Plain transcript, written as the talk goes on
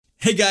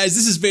Hey guys,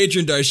 this is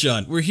Phaedra and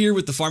Darshan. We're here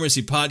with the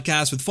Pharmacy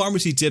Podcast with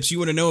pharmacy tips you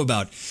want to know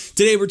about.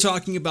 Today we're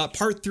talking about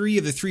part 3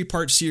 of the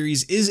 3-part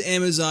series, Is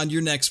Amazon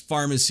Your Next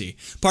Pharmacy?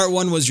 Part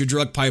 1 was your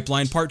drug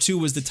pipeline, part 2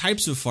 was the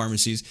types of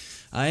pharmacies,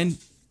 and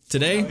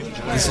today,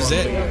 this is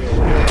it.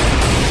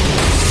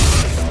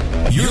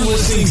 You're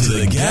listening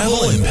to the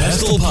Gavel and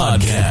Pestle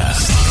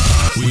Podcast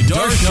with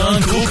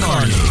Darshan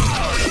Kulkarni.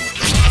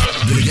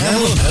 The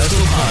Gavel and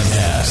Pestle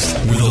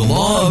Podcast, where the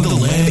law of the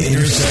land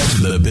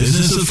intersects with the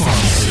business of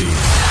pharmacy.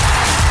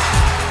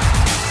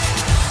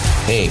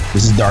 Hey,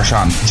 this is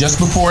Darshan. Just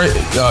before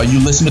you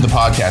listen to the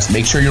podcast,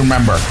 make sure you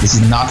remember this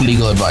is not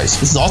legal advice.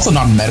 This is also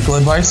not medical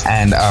advice,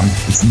 and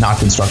it's not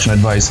construction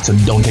advice, so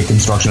don't take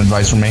construction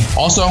advice from me.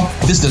 Also,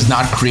 this does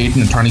not create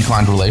an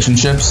attorney-client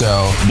relationship,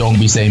 so don't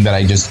be saying that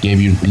I just gave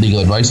you legal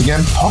advice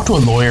again. Talk to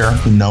a lawyer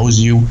who knows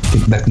you,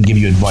 that can give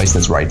you advice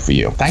that's right for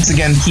you. Thanks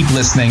again. Keep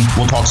listening.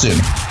 We'll talk soon.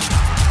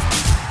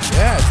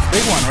 Yeah, it's a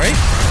big one, right?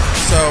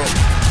 So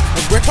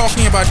what we're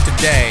talking about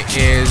today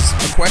is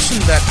a question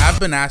that I've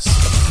been asked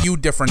a few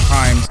different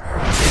times.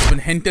 It's been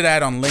hinted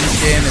at on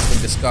LinkedIn. It's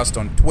been discussed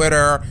on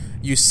Twitter.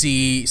 You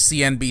see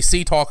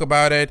CNBC talk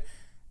about it.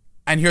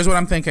 And here's what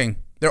I'm thinking.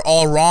 They're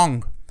all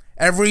wrong.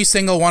 Every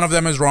single one of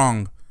them is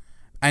wrong.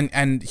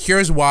 And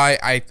here's why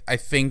I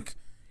think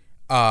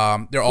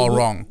they're all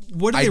wrong.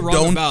 What are they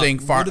wrong about?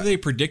 What are they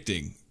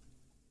predicting?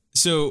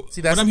 So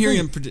see, that's what I'm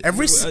hearing...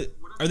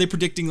 Are they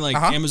predicting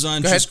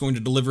Amazon's just going to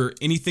deliver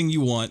anything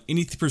you want,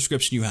 any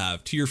prescription you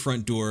have to your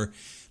front door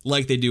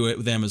like they do it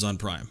with Amazon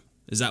Prime?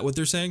 Is that what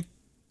they're saying?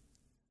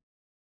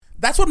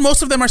 That's what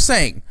most of them are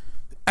saying.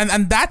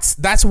 And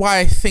that's why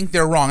I think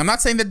they're wrong. I'm not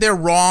saying that they're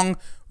wrong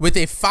with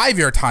a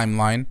 5-year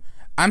timeline.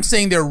 I'm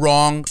saying they're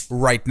wrong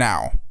right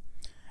now.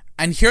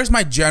 And here's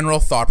my general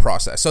thought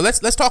process. So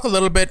let's talk a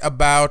little bit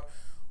about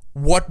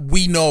what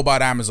we know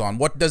about Amazon.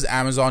 What does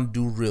Amazon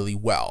do really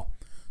well?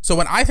 So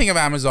when I think of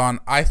Amazon,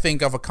 I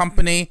think of a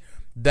company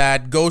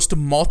that goes to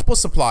multiple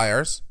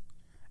suppliers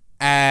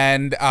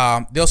and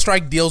they'll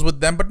strike deals with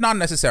them, but not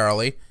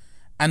necessarily.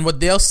 And what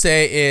they'll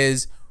say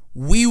is,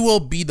 we will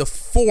be the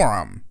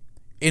forum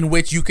in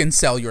which you can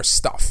sell your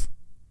stuff.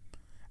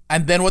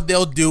 And then what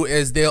they'll do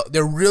is they're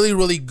really,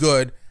 really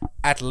good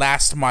at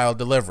last mile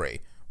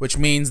delivery, which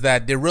means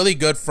that they're really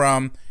good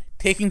from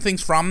taking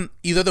things from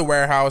either the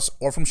warehouse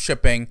or from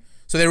shipping.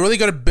 So they're really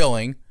good at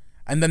billing.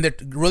 And then they're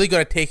really good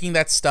at taking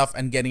that stuff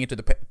and getting it to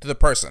the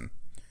person.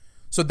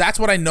 So that's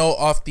what I know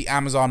of the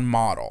Amazon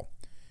model.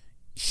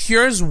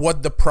 Here's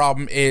what the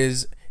problem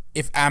is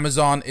if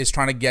Amazon is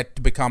trying to get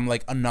to become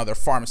like another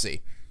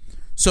pharmacy.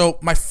 So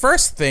my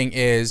first thing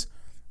is,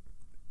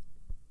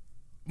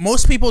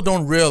 most people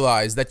don't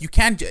realize that you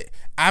can't...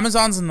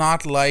 Amazon's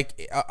not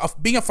like...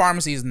 being a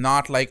pharmacy is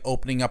not like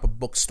opening up a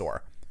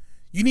bookstore.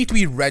 You need to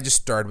be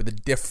registered with the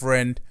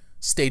different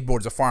state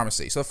boards of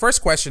pharmacy. So the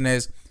first question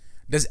is,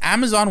 does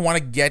Amazon want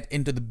to get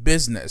into the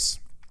business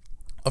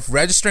of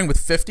registering with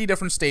 50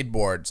 different state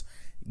boards,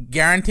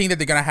 guaranteeing that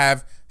they're going to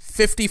have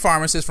 50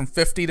 pharmacists from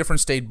 50 different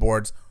state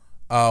boards,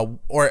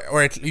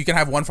 or you can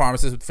have one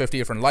pharmacist with 50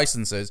 different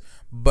licenses,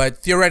 but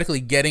theoretically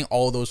getting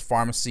all those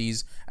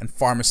pharmacies and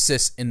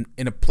pharmacists in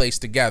a place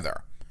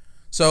together?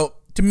 So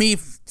to me,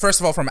 first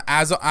of all, from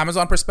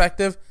Amazon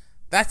perspective,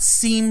 that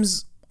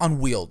seems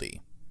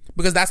unwieldy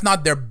because that's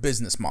not their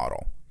business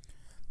model.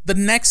 The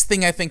next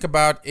thing I think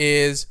about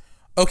is,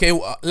 okay,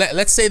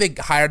 let's say they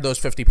hired those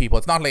 50 people.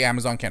 It's not like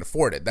Amazon can't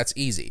afford it. That's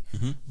easy.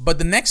 Mm-hmm. But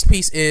the next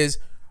piece is,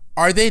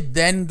 are they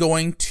then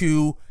going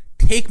to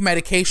take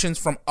medications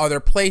from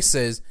other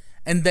places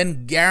and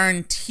then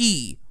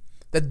guarantee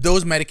that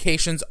those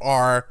medications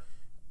are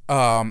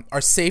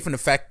safe and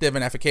effective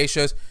and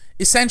efficacious?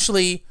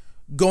 Essentially,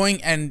 going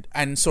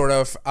and sort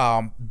of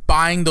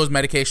buying those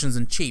medications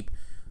and cheap.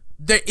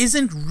 There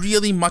isn't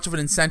really much of an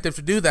incentive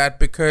to do that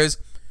because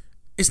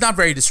it's not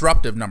very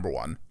disruptive, number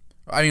one.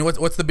 I mean,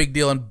 what's the big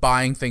deal in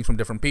buying things from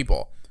different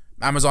people?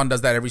 Amazon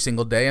does that every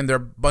single day, and there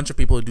are a bunch of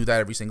people who do that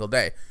every single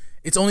day.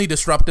 It's only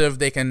disruptive.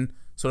 They can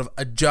sort of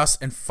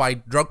adjust and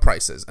fight drug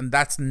prices, and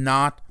that's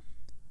not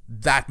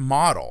that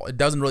model. It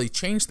doesn't really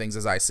change things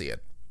as I see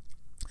it.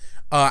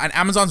 And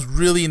Amazon's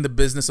really in the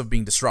business of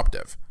being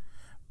disruptive,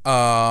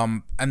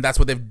 and that's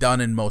what they've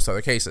done in most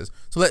other cases.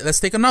 So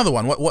let's take another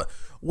one.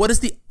 What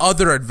is the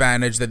other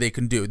advantage that they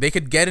can do? They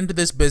could get into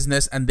this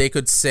business, and they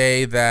could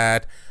say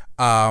that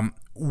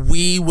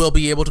we will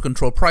be able to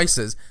control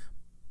prices.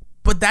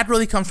 But that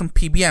really comes from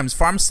PBMs.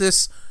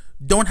 Pharmacists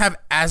don't have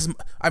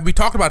we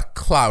talked about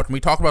clout, and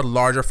we talked about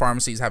larger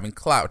pharmacies having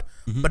clout,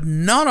 but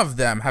none of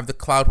them have the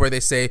clout where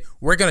they say,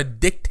 we're going to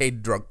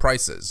dictate drug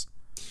prices.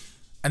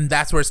 And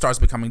that's where it starts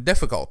becoming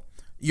difficult.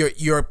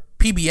 Your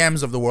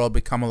PBMs of the world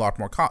become a lot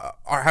more,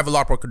 have a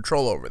lot more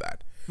control over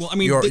that. Well, I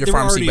mean, your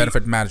pharmacy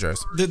benefit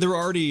managers. There were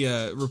already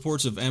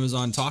reports of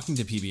Amazon talking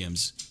to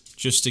PBMs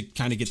just to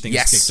kind of get things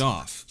kicked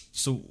off.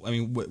 So, I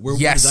mean, where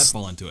does that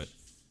fall into it?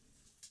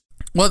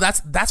 Well,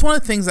 that's one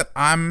of the things that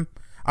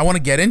I want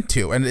to get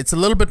into, and it's a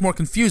little bit more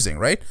confusing,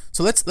 right?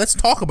 So let's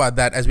talk about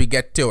that as we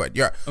get to it.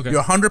 You're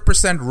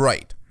 100%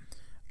 right.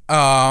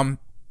 And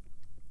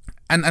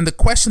the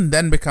question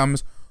then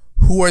becomes,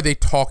 who are they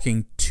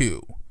talking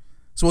to?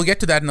 So we'll get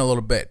to that in a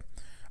little bit.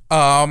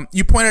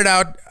 You pointed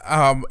out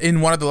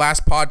in one of the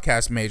last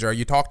podcasts, Major,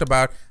 you talked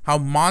about how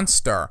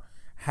Monster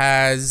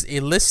has a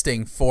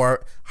listing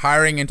for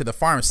hiring into the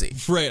pharmacy.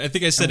 Right. I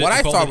think I said and what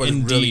I thought was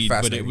Indeed, really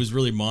fascinating, but it was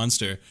really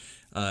Monster.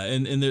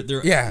 And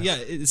they're yeah,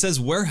 it says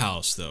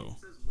warehouse though.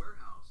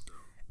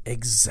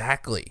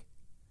 Exactly.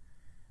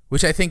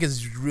 Which I think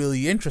is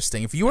really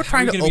interesting. If you were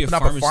trying to open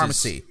up a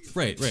pharmacy,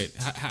 right?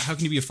 How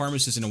can you be a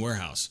pharmacist in a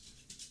warehouse?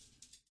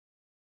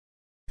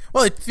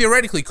 Well, it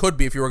theoretically could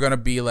be if you were going to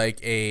be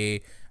like a,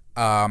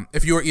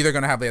 if you were either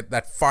going to have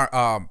that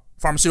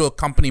pharmaceutical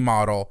company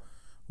model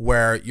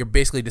where you're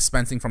basically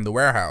dispensing from the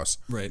warehouse,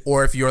 right?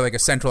 Or if you're like a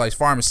centralized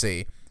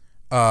pharmacy,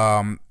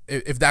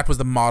 if that was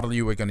the model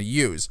you were going to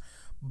use.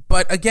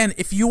 But again,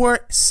 if you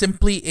were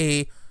simply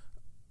a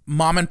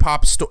mom and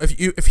pop store,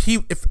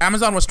 if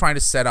Amazon was trying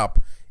to set up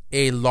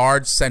a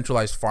large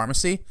centralized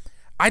pharmacy,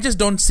 I just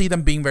don't see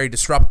them being very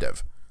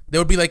disruptive. They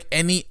would be like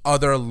any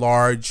other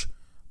large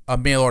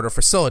mail order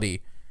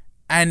facility.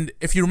 And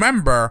if you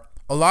remember,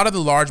 a lot of the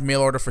large mail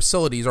order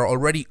facilities are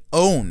already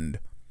owned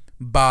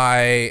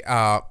by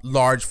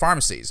large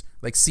pharmacies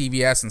like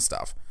CVS and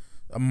stuff,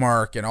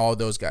 Merck and all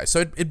those guys.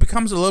 So it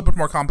becomes a little bit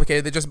more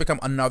complicated. They just become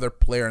another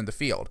player in the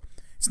field.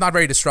 It's not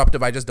very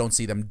disruptive. I just don't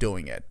see them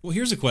doing it. Well,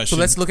 here's a question. So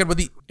let's look at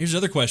Here's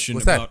another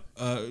question about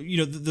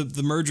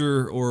the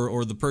merger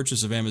or the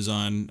purchase of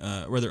Amazon,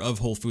 rather of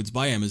Whole Foods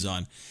by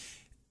Amazon.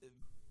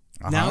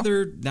 Now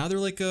they're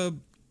like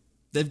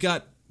they've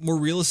got more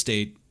real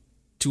estate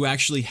to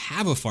actually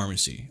have a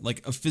pharmacy,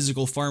 like a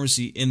physical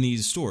pharmacy in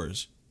these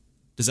stores.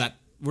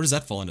 Where does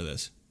that fall into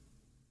this?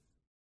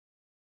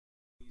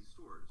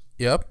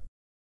 Yep.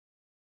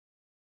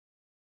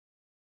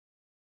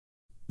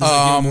 Does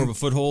that give them more of a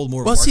foothold,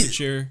 more of a market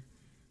share,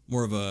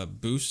 more of a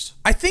boost?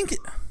 I think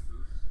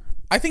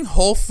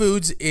Whole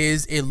Foods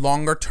is a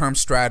longer term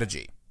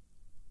strategy.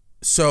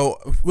 So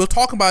we'll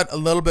talk about a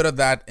little bit of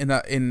that in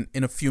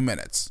a few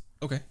minutes.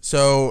 Okay.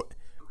 So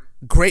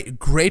great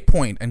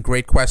point and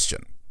great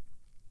question.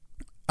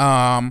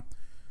 But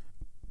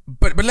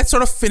let's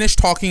sort of finish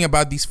talking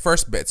about these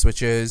first bits,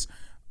 which is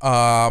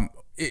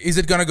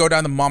it going to go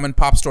down the mom and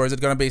pop store? Is it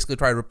going to basically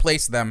try to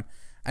replace them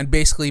and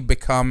basically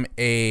become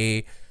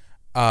a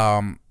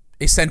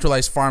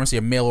centralized pharmacy,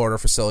 a mail order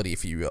facility,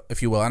 if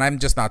you will? And I'm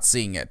just not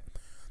seeing it.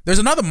 There's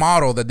another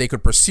model that they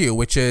could pursue,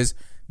 which is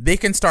they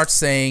can start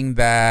saying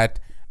that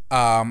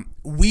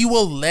we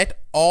will let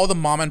all the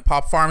mom and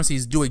pop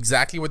pharmacies do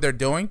exactly what they're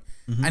doing,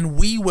 and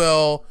we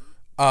will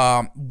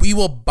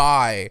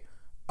buy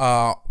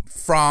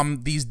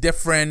from these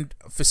different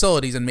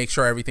facilities and make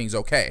sure everything's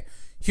okay.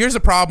 Here's the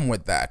problem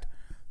with that.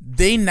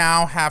 They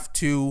now have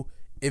to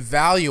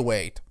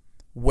evaluate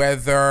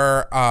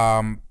whether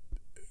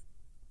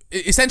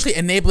essentially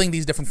enabling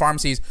these different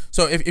pharmacies.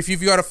 So if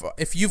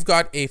you've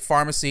got a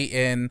pharmacy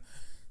in,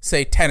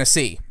 say,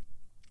 Tennessee,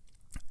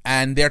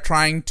 and they're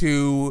trying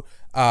to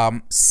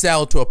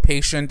sell to a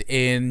patient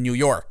in New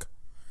York,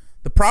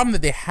 the problem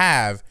that they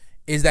have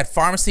is that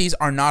pharmacies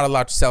are not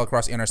allowed to sell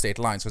across interstate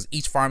lines because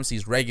each pharmacy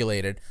is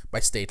regulated by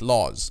state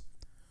laws.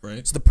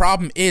 Right. So the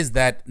problem is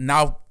that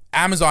now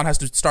Amazon has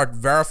to start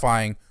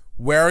verifying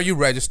where are you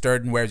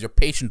registered and where is your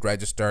patient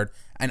registered,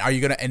 and are you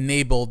going to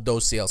enable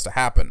those sales to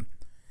happen.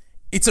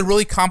 It's a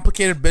really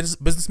complicated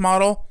business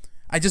model.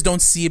 I just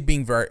don't see it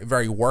being very,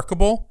 very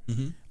workable.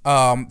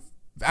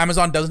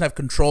 Amazon doesn't have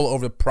control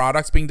over the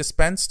products being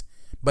dispensed,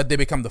 but they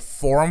become the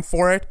forum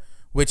for it,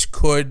 which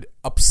could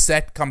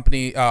upset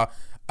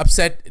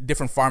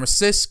different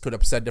pharmacists, could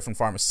upset different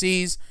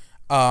pharmacies.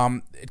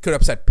 It could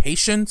upset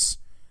patients,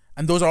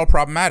 and those are all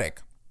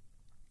problematic.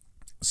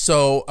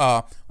 So,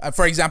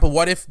 for example,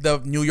 what if the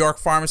New York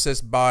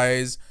pharmacist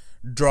buys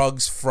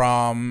drugs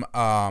from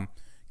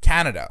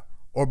Canada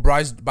or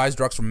buys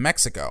drugs from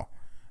Mexico?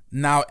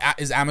 Now,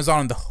 is Amazon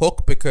on the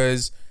hook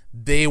because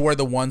they were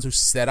the ones who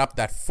set up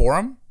that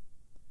forum?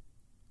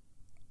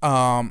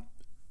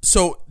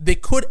 So they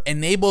could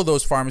enable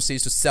those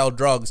pharmacies to sell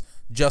drugs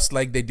just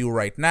like they do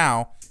right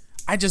now.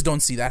 I just don't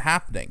see that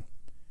happening.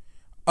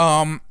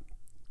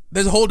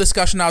 There's a whole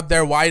discussion out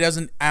there. Why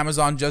doesn't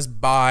Amazon just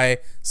buy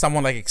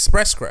someone like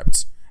Express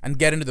Scripts and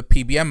get into the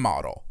PBM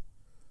model?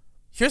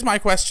 Here's my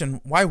question.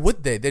 Why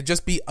would they? They'd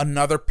just be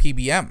another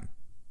PBM.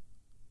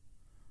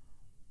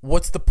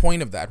 What's the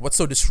point of that? What's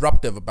so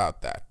disruptive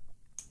about that?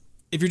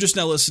 If you're just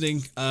now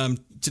listening,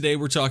 today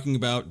we're talking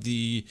about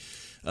the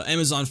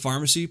Amazon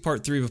Pharmacy,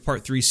 Part 3 of a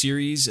Part 3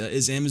 series.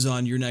 Is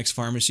Amazon your next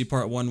pharmacy?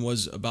 Part 1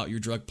 was about your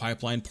drug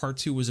pipeline. Part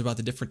 2 was about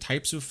the different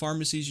types of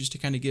pharmacies, just to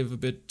kind of give a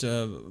bit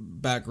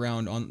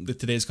background on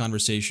today's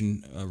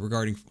conversation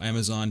regarding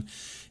Amazon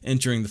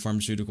entering the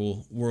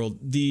pharmaceutical world.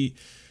 The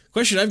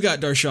question I've got,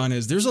 Darshan,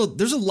 is there's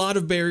a lot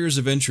of barriers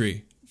of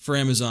entry for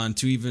Amazon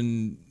to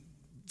even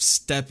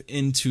step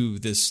into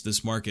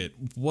this market.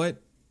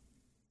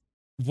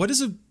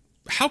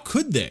 How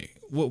could they?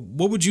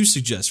 What would you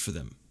suggest for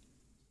them?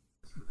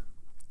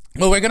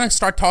 Well, we're going to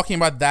start talking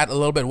about that a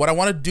little bit. What I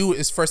want to do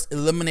is first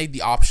eliminate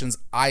the options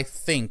I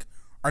think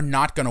are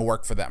not going to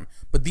work for them.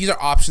 But these are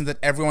options that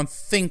everyone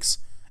thinks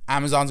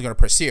Amazon's going to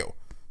pursue.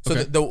 So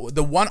Okay.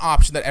 the one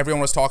option that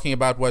everyone was talking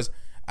about was,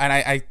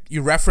 and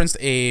you referenced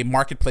a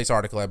marketplace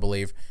article, I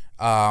believe,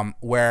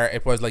 where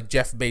it was like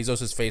Jeff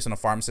Bezos' face on a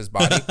pharmacist's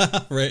body.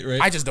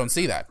 Right. I just don't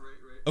see that.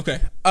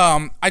 Okay.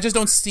 I just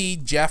don't see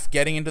Jeff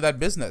getting into that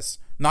business.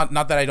 Not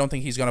that I don't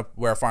think he's gonna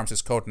wear a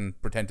pharmacist's coat and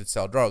pretend to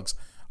sell drugs,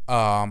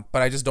 but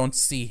I just don't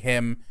see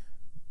him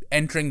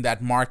entering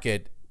that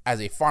market as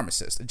a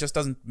pharmacist. It just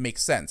doesn't make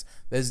sense.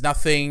 There's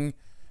nothing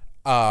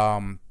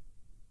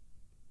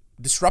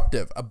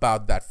disruptive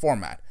about that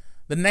format.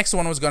 The next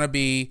one was gonna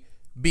be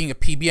being a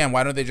PBM.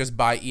 Why don't they just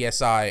buy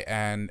ESI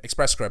and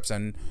Express Scripts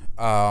and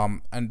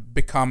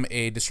become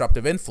a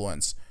disruptive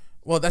influence?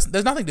 Well,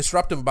 there's nothing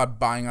disruptive about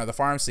buying another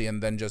pharmacy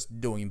and then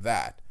just doing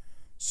that.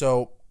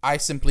 So I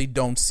simply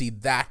don't see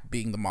that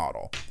being the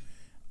model.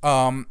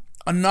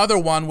 Another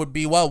one would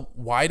be, well,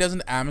 why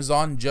doesn't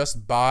Amazon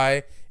just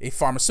buy a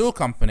pharmaceutical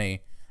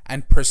company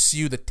and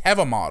pursue the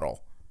Teva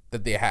model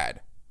that they had?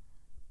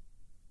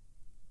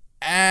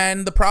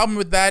 And the problem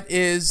with that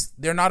is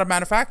they're not a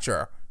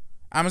manufacturer.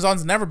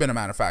 Amazon's never been a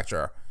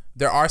manufacturer.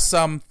 There are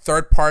some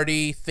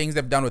third-party things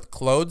they've done with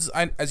clothes,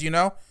 as you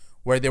know,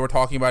 where they were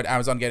talking about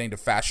Amazon getting into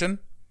fashion,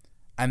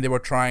 and they were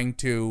trying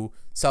to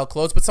sell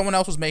clothes, but someone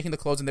else was making the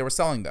clothes and they were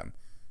selling them.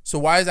 So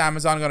why is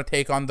Amazon going to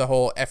take on the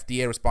whole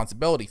FDA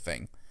responsibility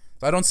thing?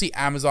 So I don't see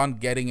Amazon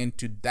getting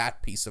into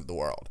that piece of the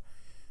world.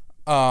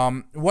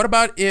 What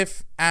about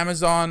if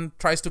Amazon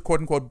tries to,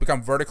 quote-unquote,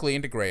 become vertically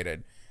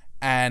integrated,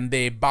 and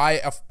they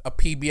buy a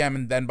PBM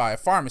and then buy a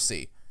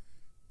pharmacy?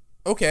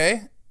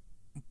 Okay,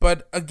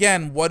 but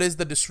again, what is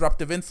the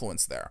disruptive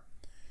influence there?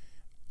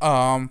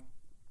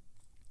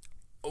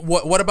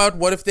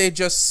 What if they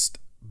just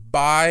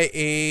buy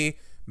a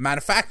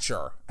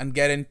manufacturer and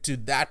get into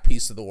that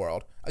piece of the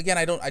world? Again,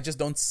 I just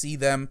don't see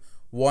them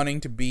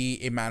wanting to be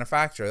a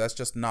manufacturer. That's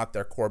just not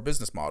their core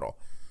business model.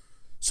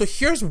 So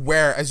here's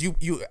where, as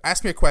you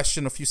asked me a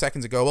question a few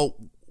seconds ago, well,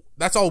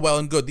 that's all well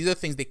and good. These are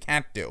things they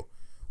can't do.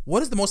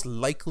 What is the most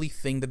likely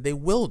thing that they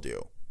will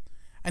do?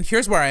 And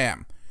here's where I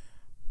am.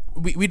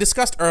 We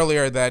discussed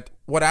earlier that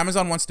what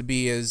Amazon wants to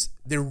be is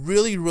they're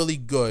really, really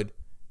good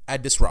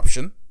at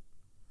disruption.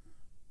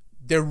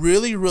 They're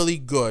really, really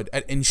good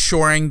at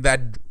ensuring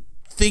that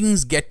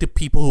things get to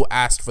people who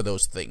asked for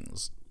those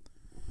things.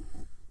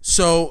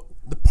 So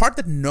the part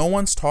that no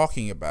one's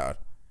talking about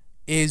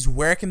is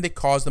where can they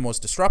cause the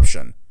most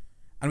disruption?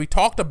 And we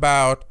talked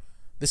about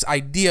this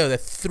idea that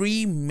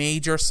three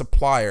major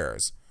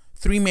distributors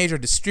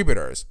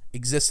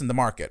exist in the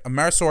market: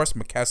 Amerisource,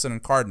 McKesson,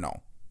 and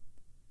Cardinal.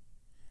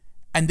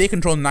 And they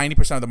control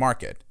 90% of the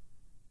market.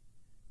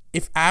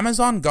 If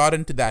Amazon got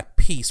into that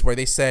piece where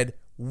they said,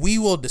 we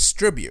will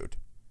distribute,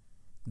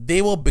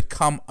 they will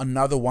become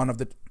another one of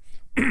the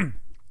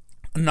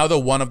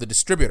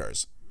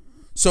distributors.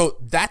 So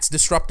that's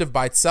disruptive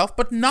by itself,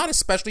 but not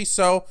especially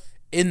so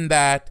in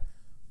that,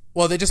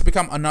 well, they just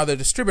become another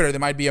distributor. They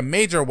might be a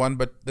major one,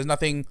 but there's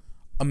nothing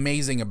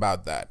amazing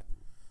about that.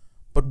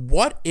 But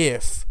what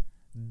if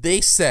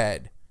they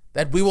said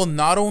that we will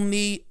not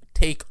only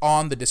take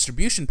on the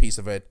distribution piece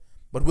of it,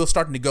 but we'll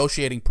start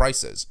negotiating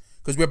prices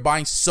because we're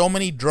buying so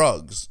many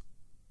drugs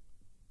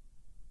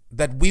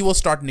that we will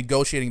start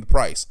negotiating the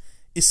price,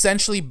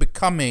 essentially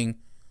becoming,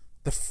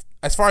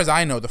 as far as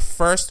I know, the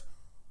first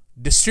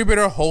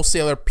distributor,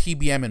 wholesaler,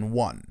 PBM in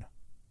one.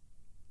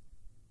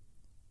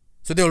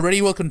 So they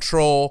already will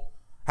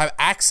have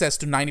access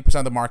to 90%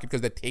 of the market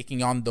because they're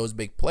taking on those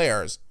big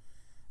players,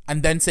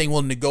 and then saying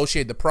we'll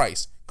negotiate the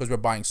price because we're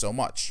buying so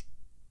much.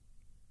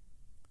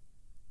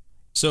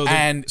 So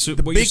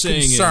the what big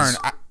concern.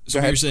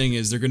 What you're saying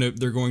is they're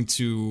going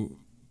to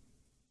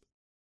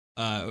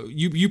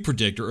you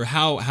predict, or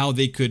how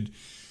they could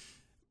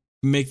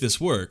make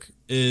this work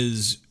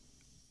is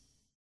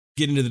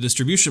get into the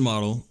distribution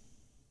model,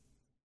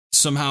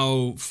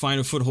 somehow find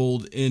a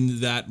foothold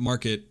in that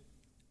market,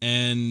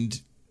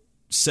 and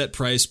set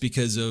price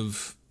because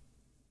of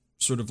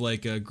sort of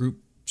like a group,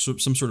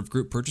 some sort of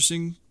group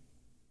purchasing.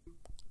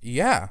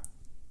 Yeah.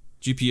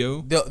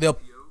 GPO. They'll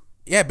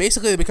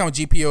basically they become a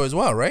GPO as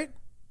well, right?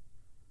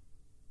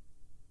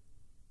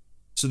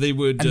 So they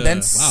would and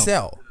then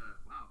sell.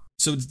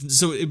 So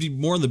it'd be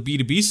more on the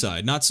B2B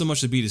side, not so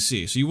much the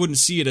B2C. So you wouldn't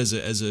see it as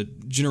a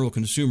general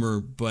consumer,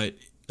 but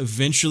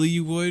eventually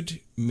you would,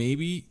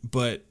 maybe,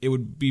 but it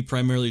would be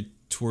primarily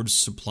towards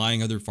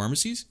supplying other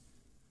pharmacies?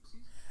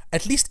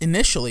 At least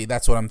initially,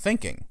 that's what I'm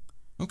thinking.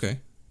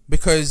 Okay.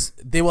 Because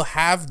they will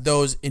have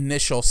those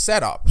initial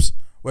setups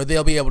where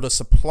they'll be able to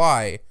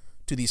supply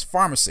to these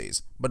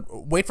pharmacies. But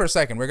wait for a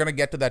second, we're going to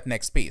get to that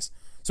next piece.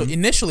 So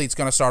initially, it's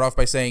going to start off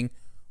by saying,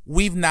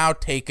 we've now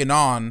taken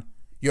on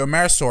your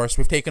Amerisource,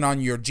 we've taken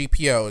on your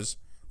GPOs.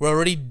 We're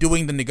already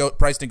doing the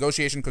price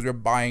negotiation because we're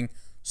buying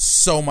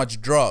so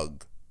much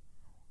drug.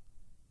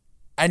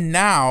 And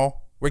now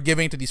we're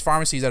giving it to these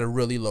pharmacies at a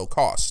really low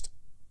cost.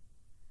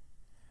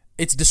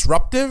 It's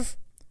disruptive.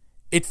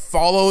 It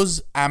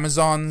follows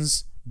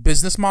Amazon's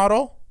business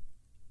model.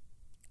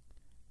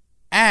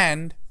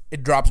 And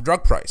it drops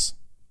drug prices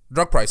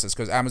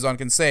because Amazon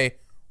can say,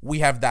 we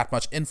have that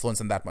much influence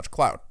and that much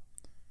clout.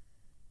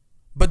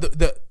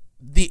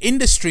 the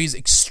industry is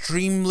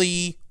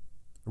extremely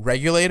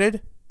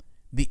regulated.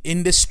 The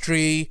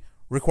industry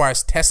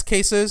requires test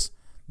cases.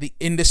 The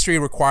industry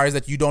requires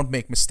that you don't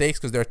make mistakes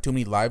because there are too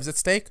many lives at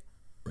stake.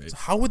 Right. So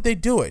how would they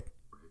do it?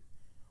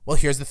 Well,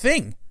 here's the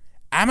thing.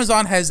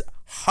 Amazon has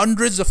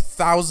hundreds of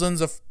thousands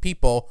of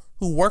people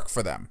who work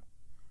for them.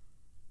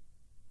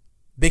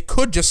 They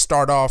could just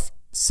start off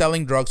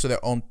selling drugs to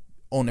their own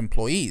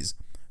employees,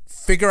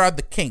 figure out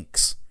the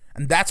kinks.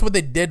 And that's what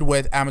they did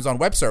with Amazon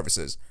Web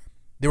Services.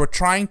 They were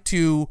trying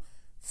to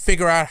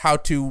figure out how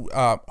to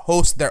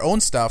host their own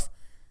stuff,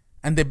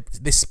 and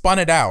they spun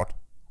it out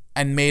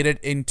and made it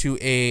into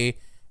a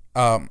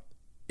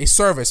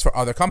service for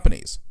other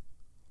companies.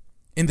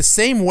 In the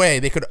same way,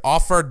 they could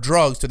offer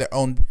drugs to their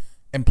own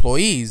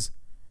employees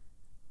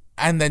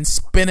and then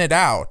spin it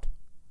out.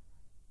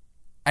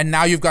 And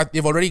now they've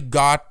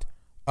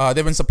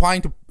been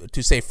supplying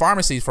to say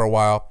pharmacies for a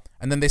while,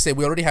 and then they say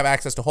we already have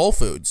access to Whole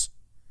Foods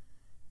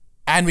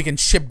and we can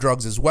ship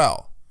drugs as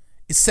well.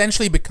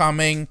 Essentially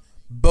becoming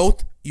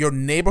both your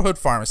neighborhood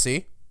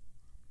pharmacy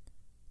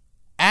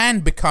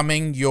and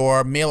becoming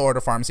your mail order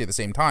pharmacy at the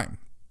same time.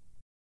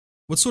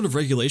 What sort of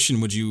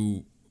regulation would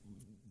you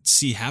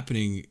see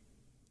happening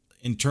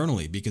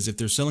internally? Because if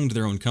they're selling to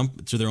their own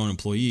to their own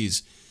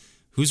employees,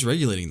 who's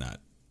regulating that?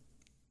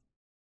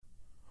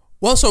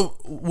 Well, so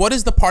what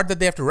is the part that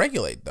they have to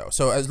regulate, though?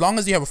 So as long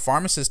as you have a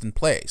pharmacist in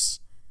place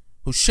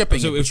who's shipping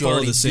So it, which you follow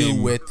already the same,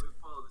 do with...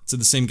 So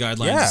the same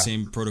guidelines, Yeah. the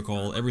same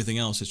protocol, everything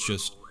else, it's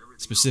just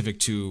specific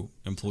to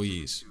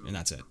employees, and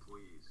that's it.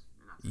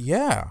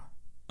 Yeah.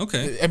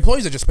 Okay.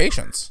 Employees are just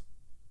patients.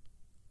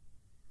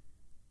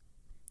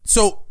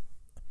 So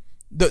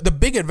the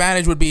big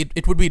advantage would be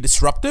it would be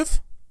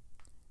disruptive.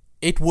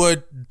 It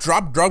would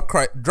drop drug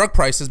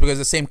prices because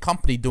the same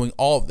company doing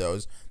all of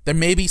those. There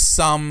may be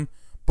some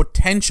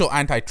potential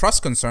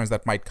antitrust concerns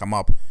that might come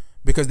up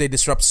because they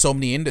disrupt so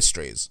many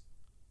industries.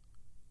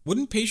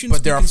 Wouldn't patients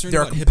But be concerned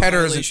there are about HIPAA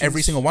competitors in violations?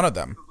 every single one of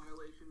them.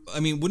 I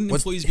mean, wouldn't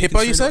What's employees be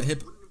HIPAA, you concerned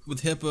said?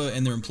 with HIPAA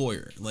and their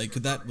employer? Like,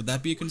 would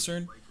that be a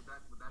concern?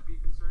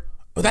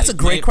 Well, that's Like, a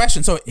great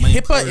question. So my HIPAA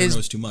employer knows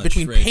is too much,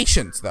 between right?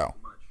 patients, though.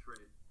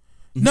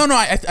 No,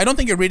 I don't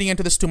think you're reading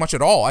into this too much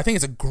at all. I think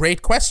it's a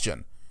great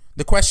question.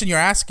 The question you're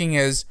asking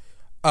is,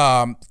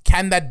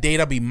 can that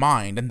data be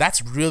mined? And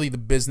that's really the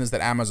business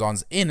that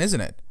Amazon's in, isn't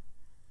it?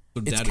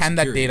 So It's data can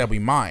that security. data be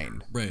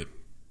mined? Right.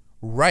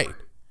 Right.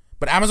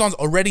 But Amazon's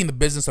already in the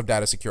business of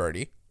data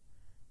security.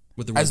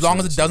 With the As web long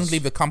as it doesn't services.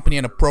 leave the company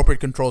and appropriate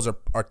controls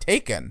are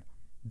taken,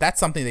 that's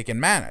something they can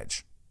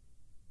manage.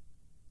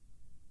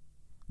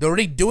 They're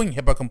already doing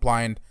HIPAA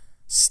compliant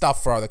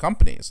stuff for other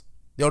companies.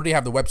 They already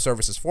have the web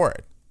services for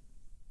it.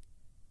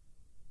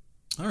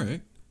 All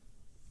right.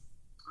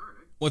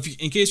 Well,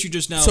 in case you're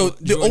just now So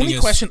the joining only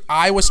us- question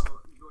I was,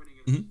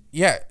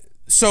 yeah.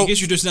 So In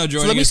case you're just now so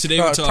joining let me us, today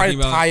we're try talking to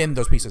about tie in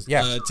those pieces.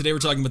 Yeah. today we're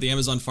talking about the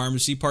Amazon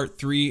Pharmacy. Part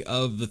 3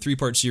 of the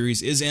 3-part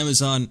series is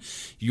Amazon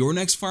Your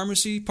Next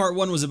Pharmacy. Part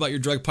 1 was about your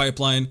drug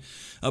pipeline.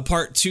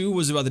 Part 2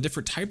 was about the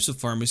different types of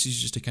pharmacies,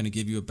 just to kind of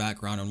give you a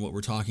background on what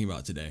we're talking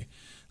about today.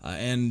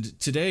 And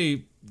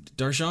today,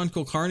 Darshan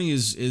Kulkarni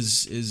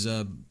is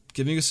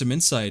giving us some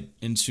insight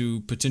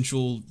into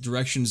potential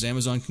directions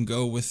Amazon can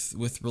go with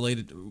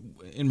related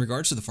in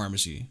regards to the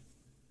pharmacy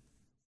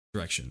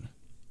direction.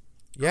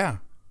 Yeah.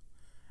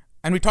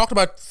 And we talked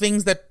about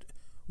things that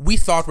we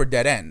thought were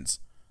dead ends.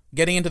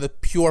 Getting into the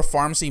pure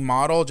pharmacy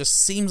model just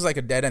seems like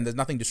a dead end. There's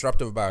nothing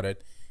disruptive about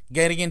it.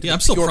 Getting into Yeah, the I'm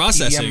still pure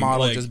processing, PBM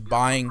model, like, just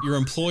buying. Your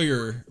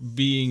employer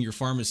being your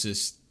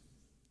pharmacist,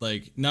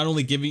 like not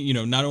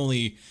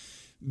only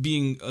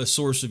being a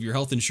source of your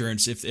health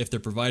insurance if they're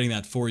providing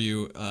that for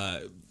you,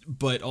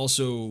 but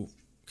also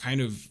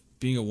kind of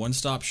being a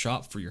one-stop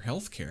shop for your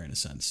health care in a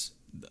sense.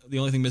 The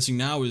only thing missing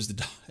now is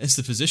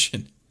the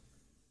physician.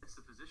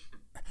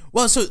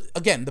 Well, so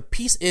again, the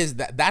piece is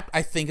that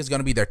I think is going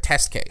to be their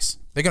test case.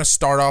 They're going to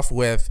start off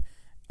with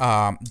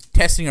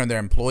testing on their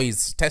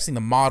employees, testing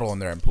the model on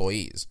their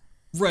employees.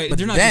 Right, But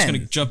they're not just then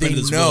going to jump they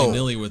into this know-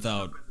 willy-nilly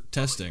without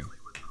testing.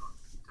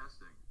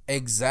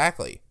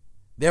 Exactly.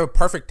 They have a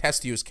perfect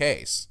test use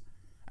case.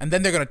 And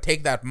then they're going to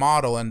take that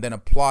model and then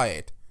apply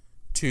it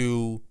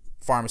to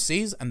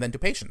pharmacies and then to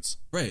patients.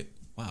 Right.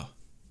 Wow.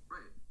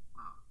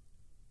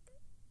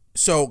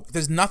 So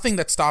there's nothing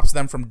that stops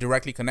them from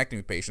directly connecting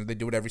with patients. They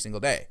do it every single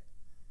day.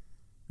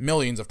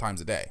 Millions of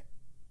times a day.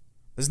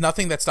 There's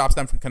nothing that stops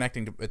them from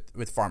connecting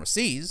with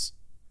pharmacies.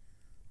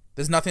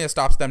 There's nothing that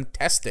stops them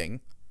testing.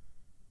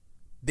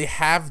 They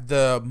have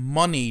the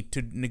money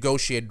to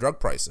negotiate drug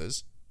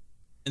prices.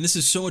 And this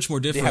is so much more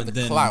different have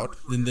the clout.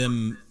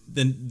 than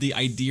the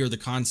idea or the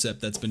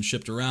concept that's been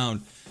shipped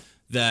around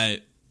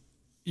that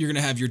you're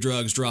going to have your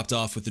drugs dropped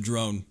off with the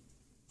drone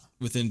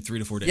within 3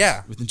 to 4 days.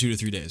 Yeah. Within 2 to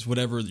 3 days,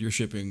 whatever your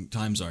shipping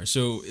times are.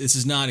 So this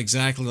is not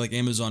exactly like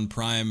Amazon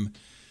Prime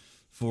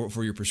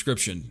for your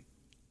prescription.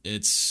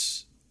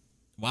 It's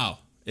wow.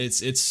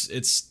 It's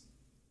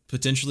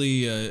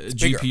potentially a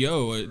bigger.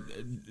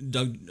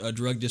 GPO, a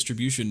drug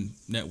distribution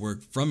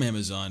network from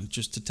Amazon,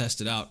 just to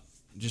test it out,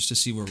 just to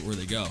see where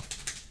they go.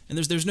 And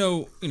there's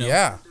no,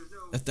 Yeah.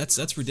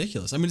 That's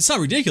ridiculous. I mean, it's not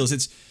ridiculous.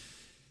 It's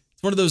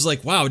one of those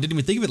like, wow, I didn't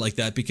even think of it like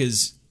that,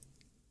 because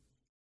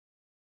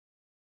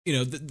you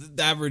know,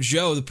 the average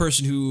Joe, the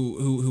person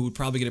who would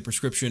probably get a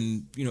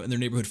prescription, you know, in their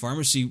neighborhood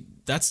pharmacy,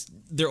 that's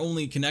their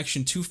only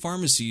connection to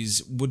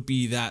pharmacies would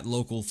be that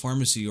local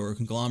pharmacy or a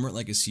conglomerate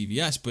like a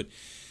CVS. But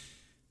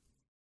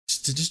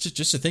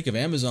just to think of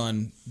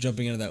Amazon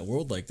jumping into that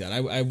world like that,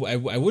 I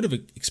would have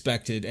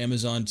expected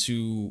Amazon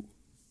to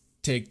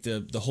take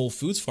the Whole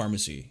Foods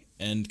pharmacy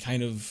and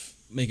kind of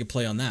make a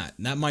play on that.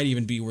 And that might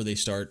even be where they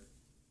start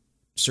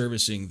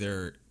servicing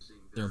their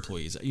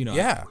employees. You know,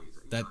 Yeah.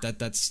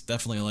 That's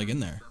definitely a leg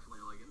in there.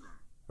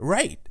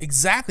 Right,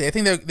 exactly. I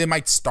think they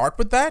might start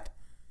with that.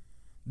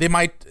 They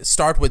might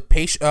start with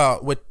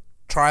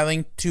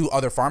trialing to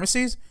other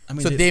pharmacies. I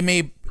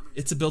mean,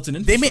 it's a built-in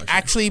infrastructure. They may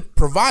actually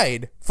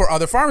provide for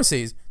other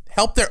pharmacies,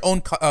 help their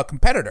own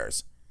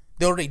competitors.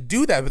 They already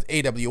do that with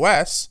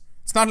AWS.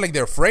 It's not like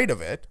they're afraid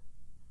of it.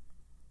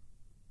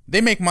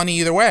 They make money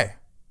either way.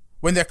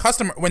 When their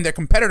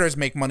competitors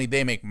make money,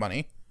 they make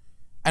money,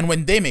 and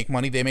when they make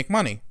money, they make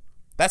money.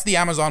 That's the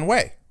Amazon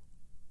way.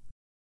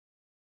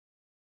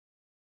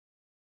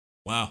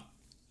 Wow.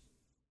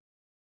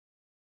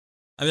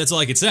 I mean, that's all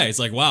I could say. It's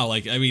like, wow.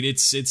 Like, I mean,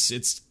 it's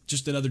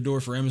just another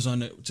door for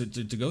Amazon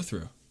to go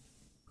through.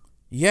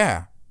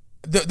 Yeah.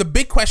 The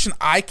big question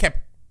I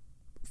kept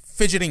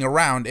fidgeting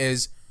around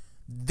is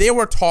they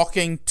were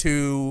talking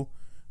to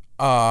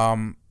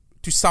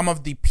some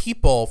of the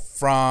people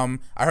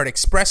from, I heard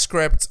Express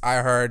Scripts, I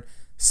heard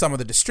some of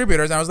the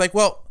distributors, and I was like,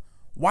 well,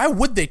 why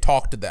would they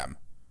talk to them?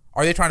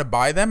 Are they trying to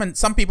buy them? And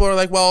some people are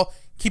like, well,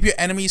 keep your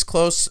enemies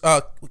close,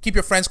 keep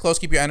your friends close,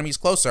 keep your enemies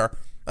closer.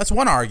 That's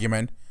one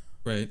argument.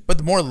 Right. But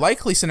the more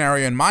likely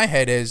scenario in my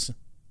head is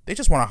they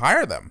just want to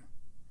hire them.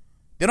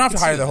 They don't have to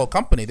hire the whole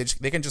company.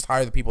 They can just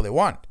hire the people they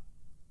want.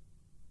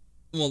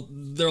 Well,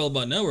 they're all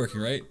about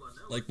networking, right?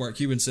 Like Mark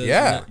Cuban says,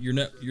 yeah. your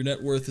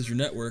net worth is your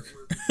network.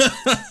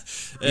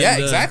 Yeah,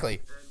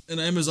 exactly. And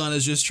Amazon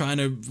is just trying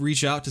to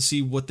reach out to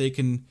see what they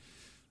can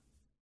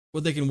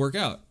work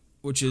out,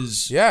 which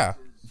is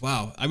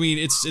wow. I mean,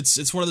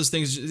 it's one of those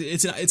things.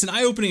 It's an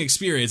eye-opening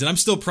experience, and I'm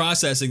still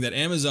processing that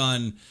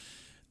Amazon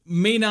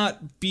may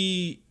not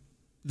be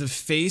the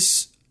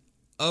face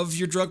of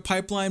your drug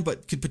pipeline,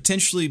 but could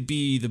potentially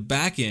be the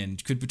back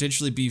end. Could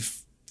potentially be,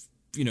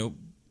 you know,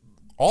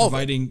 all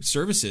providing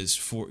services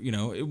for, you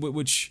know,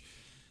 which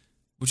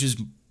is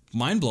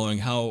mind blowing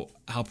how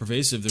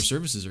pervasive their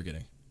services are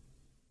getting.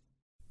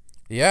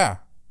 Yeah.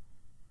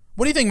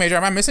 What do you think, Major?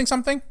 Am I missing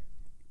something?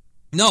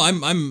 No,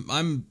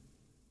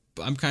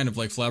 I'm kind of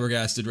like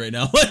flabbergasted right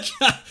now.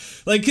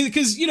 like,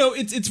 because, you know,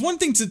 it's one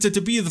thing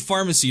to be the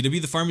pharmacy,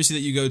 that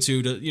you go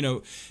to, you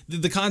know,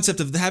 the concept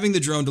of having the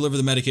drone deliver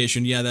the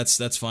medication. Yeah,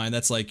 that's fine.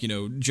 That's like, you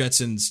know,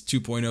 Jetsons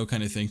 2.0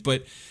 kind of thing.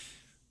 But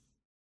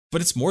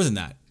it's more than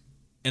that.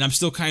 And I'm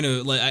still kind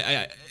of like,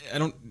 I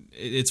don't,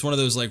 it's one of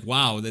those like,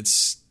 wow,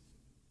 it's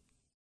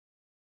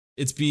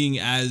being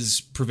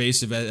as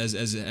pervasive as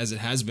it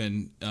has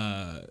been.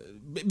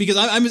 Because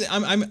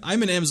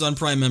I'm an Amazon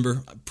Prime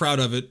member, proud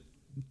of it.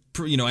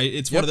 You know,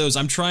 it's one of those,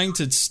 I'm trying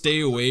to stay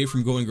away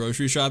from going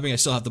grocery shopping. I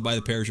still have to buy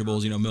the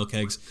perishables, you know, milk,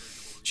 eggs,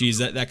 cheese,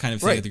 that kind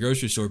of thing at the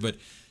grocery store. But,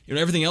 you know,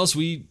 everything else,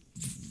 we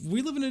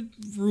live in a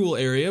rural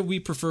area. We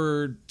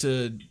prefer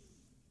to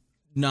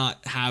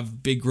not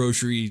have big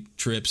grocery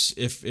trips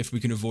if we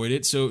can avoid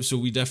it. So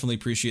we definitely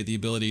appreciate the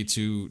ability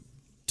to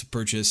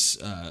purchase,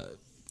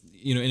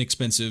 you know,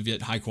 inexpensive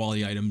yet high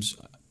quality items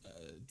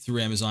through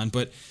Amazon.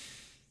 But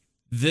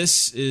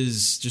this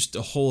is just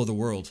a whole other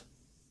world.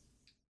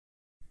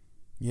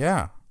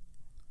 Yeah.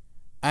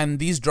 And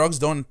these drugs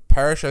don't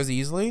perish as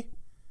easily.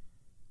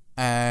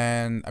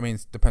 And, I mean,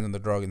 it depends on the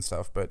drug and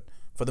stuff, but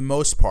for the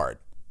most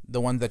part,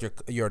 the ones that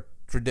your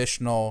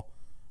traditional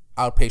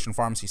outpatient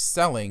pharmacy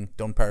selling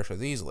don't perish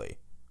as easily.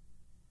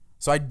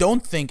 So I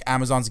don't think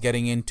Amazon's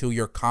getting into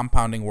your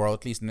compounding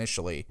world, at least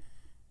initially,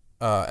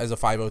 as a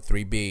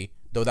 503B,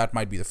 though that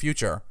might be the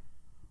future.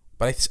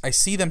 But I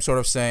see them sort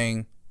of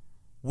saying,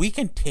 we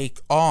can take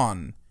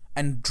on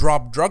and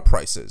drop drug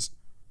prices.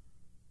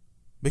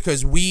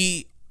 Because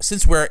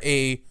since we're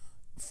a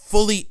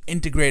fully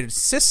integrated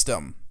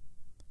system,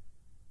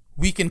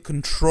 we can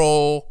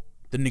control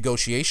the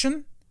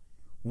negotiation,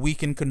 we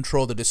can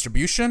control the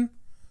distribution,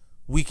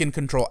 we can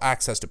control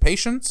access to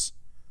patients,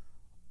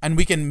 and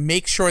we can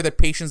make sure that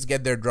patients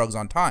get their drugs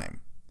on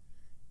time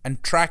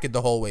and track it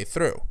the whole way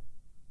through.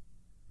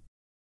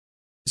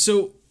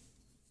 So,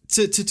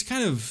 to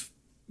kind of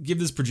give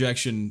this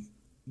projection,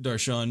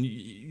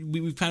 Darshan,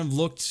 we've kind of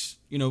looked,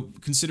 you know,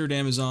 considered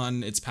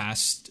Amazon, its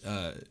past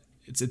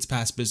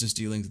business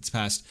dealings, its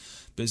past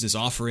business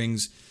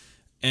offerings,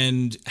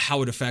 and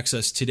how it affects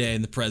us today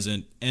in the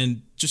present,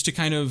 and just to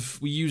kind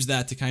of, we use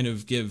that to kind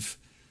of give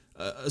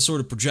a sort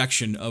of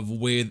projection of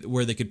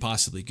where they could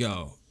possibly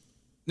go.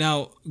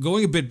 Now,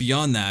 going a bit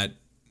beyond that,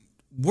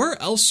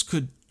 where else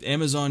could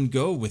Amazon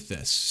go with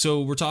this?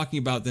 So we're talking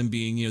about them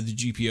being, you know, the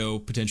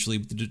GPO, potentially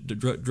the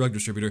drug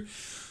distributor.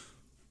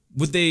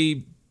 Would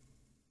they?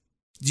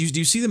 Do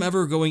you see them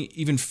ever going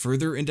even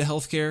further into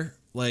healthcare,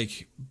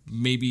 like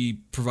maybe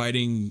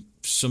providing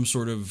some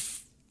sort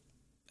of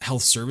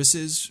health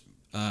services,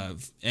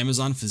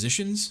 Amazon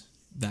physicians,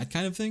 that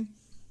kind of thing?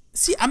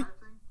 See, I'm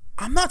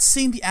not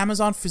seeing the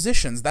Amazon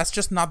physicians. That's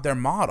just not their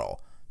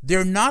model.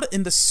 They're not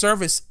in the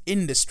service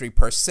industry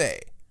per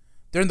se.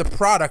 They're in the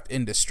product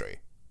industry.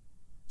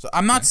 So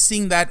I'm not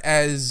seeing that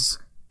as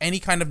any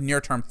kind of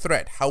near-term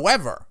threat.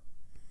 However,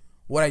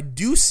 what I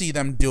do see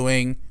them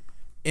doing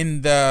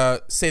in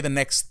the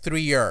next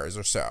 3 years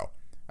or so,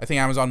 I think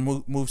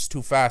Amazon moves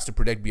too fast to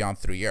predict beyond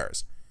 3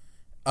 years.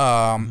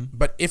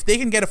 But if they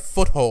can get a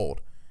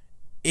foothold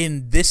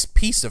in this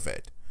piece of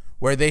it,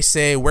 where they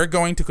say, we're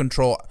going to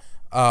control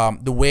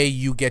the way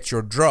you get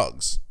your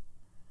drugs.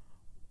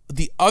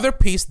 The other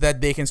piece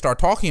that they can start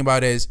talking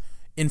about is,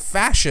 in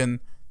fashion,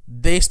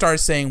 they start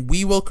saying,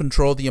 we will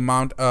control the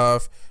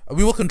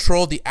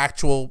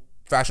actual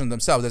fashion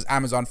themselves. There's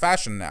Amazon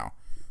Fashion now,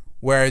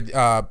 where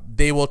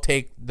they will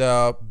take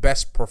the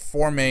best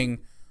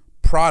performing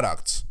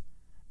products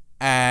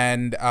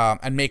and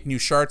make new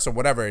shirts or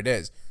whatever it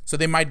is. So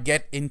they might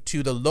get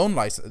into the loan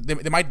license.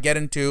 They might get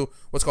into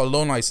what's called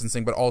loan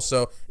licensing, but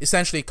also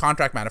essentially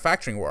contract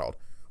manufacturing world,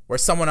 where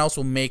someone else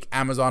will make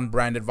Amazon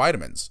branded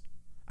vitamins,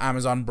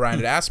 Amazon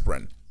branded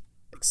aspirin,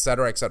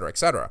 etc., etc.,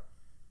 etc.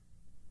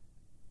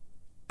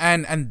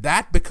 And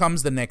that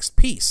becomes the next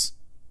piece.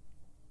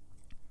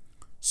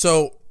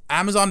 So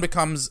Amazon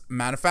becomes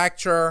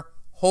manufacturer,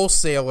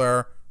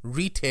 wholesaler,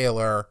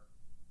 retailer,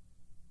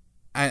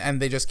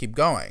 and they just keep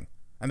going.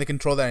 And they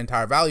control that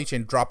entire value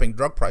chain, dropping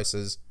drug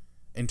prices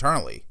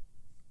internally.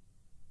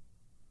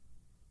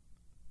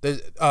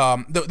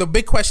 The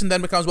big question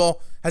then becomes,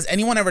 well, has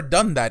anyone ever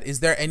done that? Is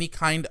there any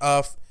kind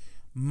of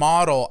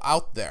model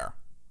out there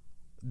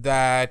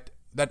that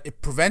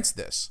it prevents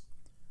this?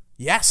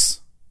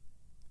 Yes.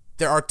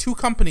 There are two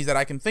companies that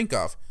I can think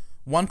of.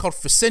 One called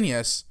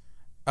Fresenius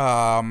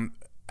and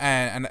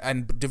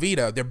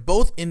DaVita. They're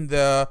both in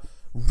the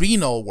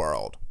renal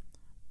world.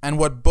 And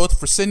what both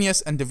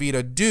Fresenius and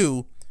DaVita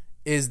do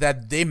is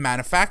that they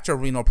manufacture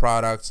renal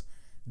products.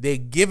 They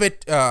give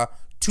it to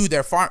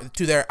their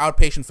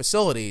outpatient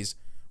facilities,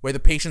 where the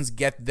patients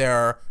get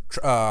their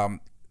the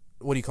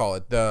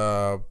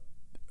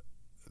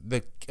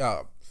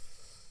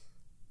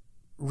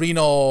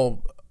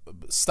renal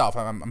stuff.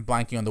 I'm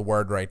blanking on the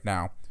word right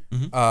now.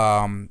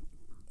 Mm-hmm.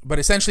 But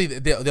essentially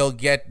they'll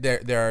get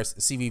their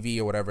CVV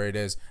or whatever it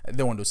is.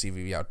 They won't do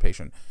CVV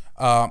outpatient,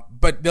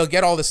 but they'll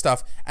get all this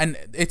stuff, and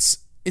it's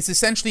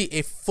essentially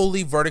a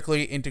fully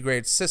vertically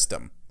integrated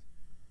system.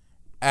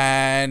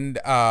 And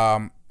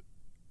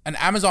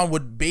Amazon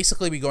would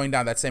basically be going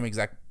down that same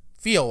exact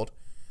field,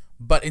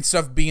 but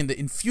instead of being in the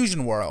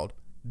infusion world,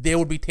 they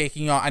would be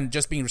taking on, and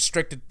just being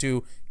restricted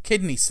to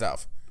kidney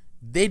stuff,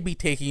 they'd be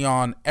taking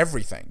on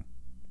everything.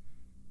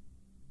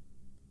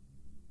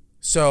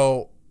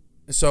 So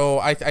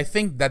I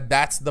think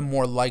that's the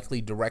more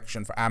likely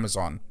direction for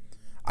Amazon.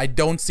 I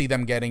don't see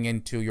them getting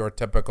into your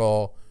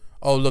typical,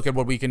 oh, look at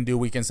what we can do,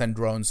 we can send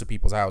drones to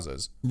people's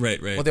houses. Right.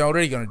 Well, they're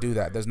already going to do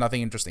that. There's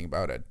nothing interesting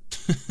about it.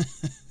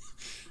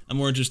 I'm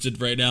more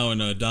interested right now in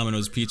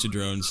Domino's pizza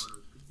drones.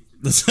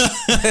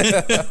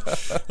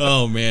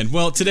 Oh man!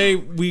 Well, today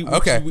we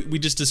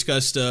just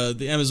discussed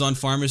the Amazon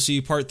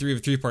Pharmacy Part 3 of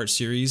a 3-part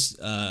series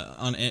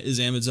on Is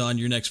Amazon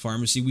Your Next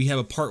Pharmacy. We have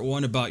a Part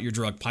 1 about your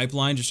drug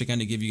pipeline, just to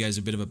kind of give you guys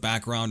a bit of a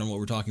background on what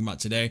we're talking about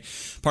today.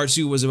 Part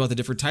 2 was about the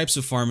different types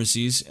of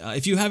pharmacies.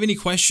 If you have any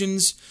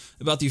questions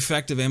about the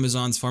effect of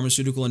Amazon's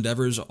pharmaceutical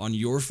endeavors on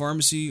your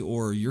pharmacy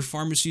or your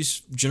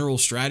pharmacy's general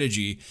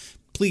strategy,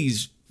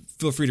 please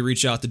feel free to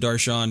reach out to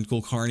Darshan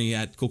Kulkarni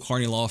at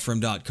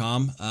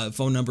kulkarnilawfirm.com.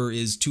 Phone number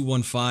is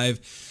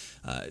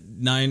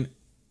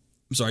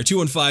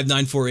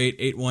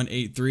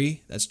 215-948-8183.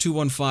 That's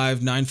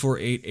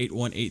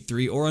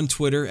 215-948-8183. Or on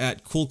Twitter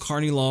at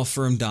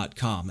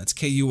kulkarnilawfirm.com. That's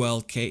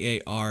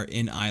KULKARNI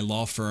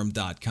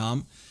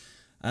lawfirm.com.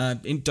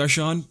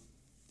 Darshan,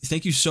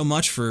 thank you so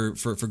much for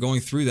going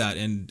through that,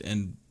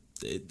 and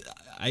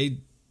I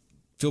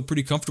feel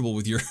pretty comfortable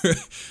with your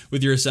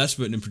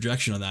assessment and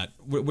projection on that.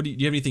 Do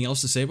you have anything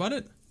else to say about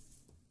it?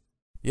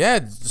 Yeah,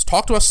 just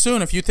talk to us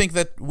soon if you think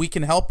that we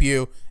can help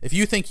you. If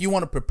you think you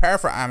want to prepare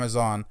for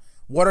Amazon,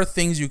 what are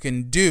things you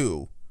can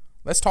do?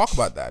 Let's talk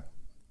about that.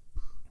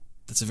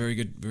 That's a very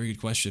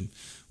good question.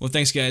 Well,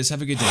 thanks guys.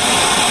 Have a good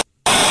day.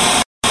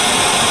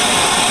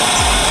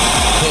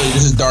 Hey,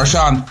 this is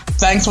Darshan.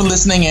 Thanks for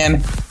listening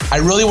in. I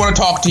really want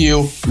to talk to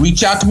you.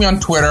 Reach out to me on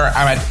Twitter.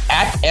 I'm at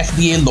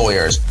FDA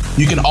Lawyers.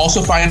 You can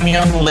also find me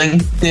on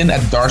LinkedIn at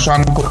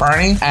Darshan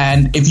Kulkarni.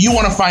 And if you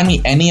want to find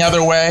me any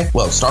other way,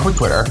 well, start with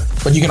Twitter,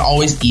 but you can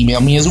always email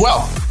me as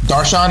well.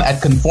 Darshan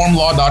at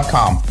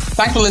conformlaw.com.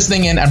 Thanks for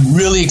listening in. I'm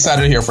really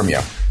excited to hear from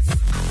you.